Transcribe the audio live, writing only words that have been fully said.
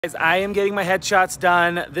Guys, I am getting my headshots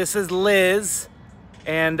done. This is Liz,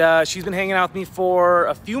 and she's been hanging out with me for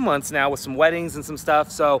a few months now with some weddings and some stuff,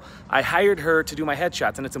 so I hired her to do my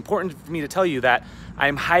headshots. And it's important for me to tell you that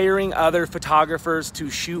I'm hiring other photographers to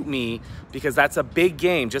shoot me because that's a big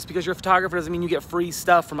game. Just because you're a photographer doesn't mean you get free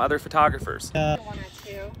stuff from other photographers. One or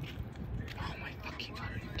two. Oh my fucking god,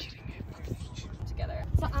 are you kidding me? Together.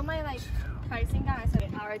 So on my pricing guide, I said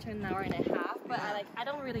an hour to an hour and a half, but I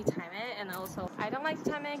don't really time it, and also I don't like to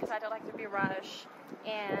time it because I don't like to be rushed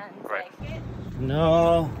and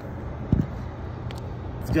No.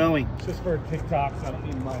 It's going. It's just for TikTok, so I don't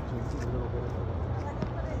need much. It's just a little bit of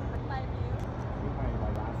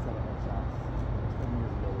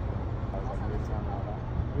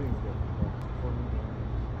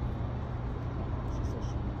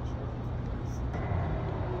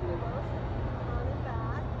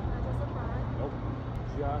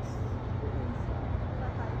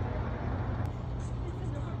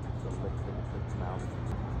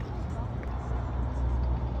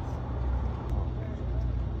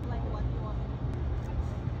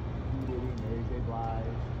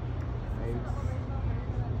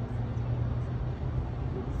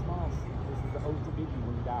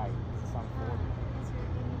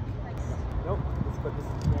but this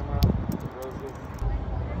is the camera, roses.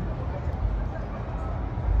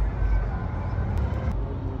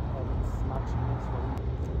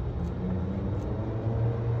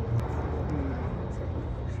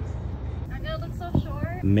 I'm gonna look so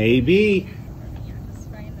short. Maybe. Yeah,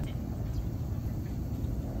 just right in the middle.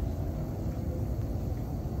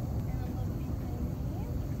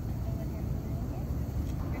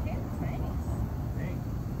 Your hair's nice. Thanks.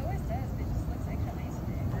 It always does, but it just looks extra nice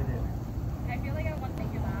today. It is. I feel like I want to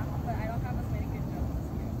make you laugh, but I don't have as many good jokes as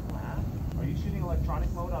you. Laugh? Are you shooting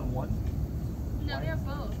electronic mode on one? No, they're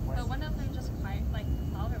both. But one of them just quiet, like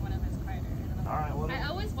louder, one of them is quieter. Alright, well, I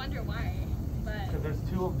always wonder why, but because there's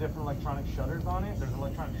two of different electronic shutters on it. There's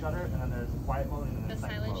electronic shutter, and then there's quiet mode, and then the there's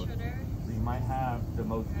night silent mode. shooter. So you might have the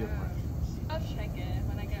modes different. I'll check it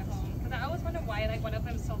when I get home. Because I always wonder why one of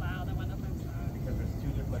them's so loud and one of them's not. Because there's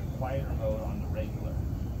two different, quieter mode on the regular,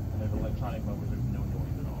 and there's electronic mode where there's no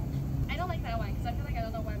noise at all. I don't like that one because I feel like I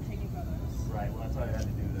don't know why I'm taking photos. Right, well that's why I had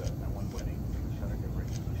to do that one wedding. The shutter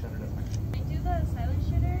different. The shutter doesn't actually. I do the silent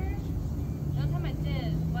shooter. The only time I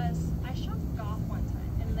did was I shot golf one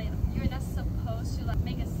time, and you're not supposed to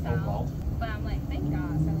make a sound. golf? But I'm like, thank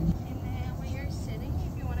God. Silent shooter. And then when you're sitting,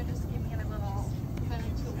 if you want to just give me a little better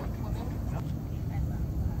to work woman. I love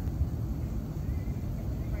that.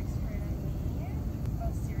 It works for me.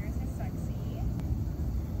 Oh, serious and sexy.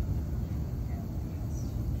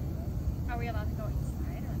 Are we allowed to go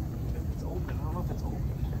inside or not? If it's open, I don't know if it's open.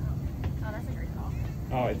 Oh, that's a great call.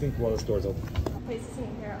 Oh, I think one of the doors open. Places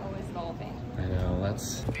in here are always golfing. I know,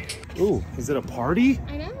 let's... Ooh, is it a party?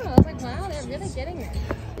 I know. I was like, wow, they're really getting it.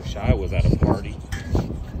 Wish I was at a party.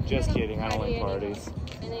 Just kidding, I don't like parties.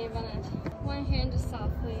 And then you're gonna one hand just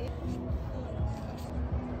softly.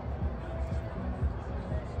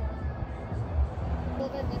 A little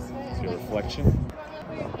bit this way. It's your reflection. Run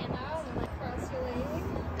over your hand out and cross your leg.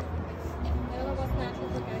 I don't know what's natural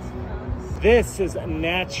for guys to cross. This is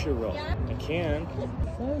natural. Yeah. I can.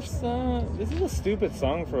 This is a stupid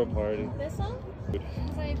song for a party. This one? Because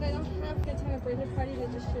if I don't have good time at birthday party, they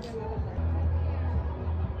just shoot them over there.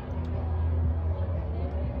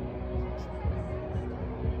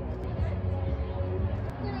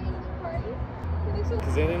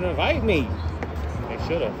 Because they didn't invite me. They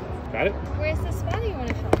should have. Got it? Where's the spot you want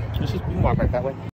to show me? Let's just walk right that way.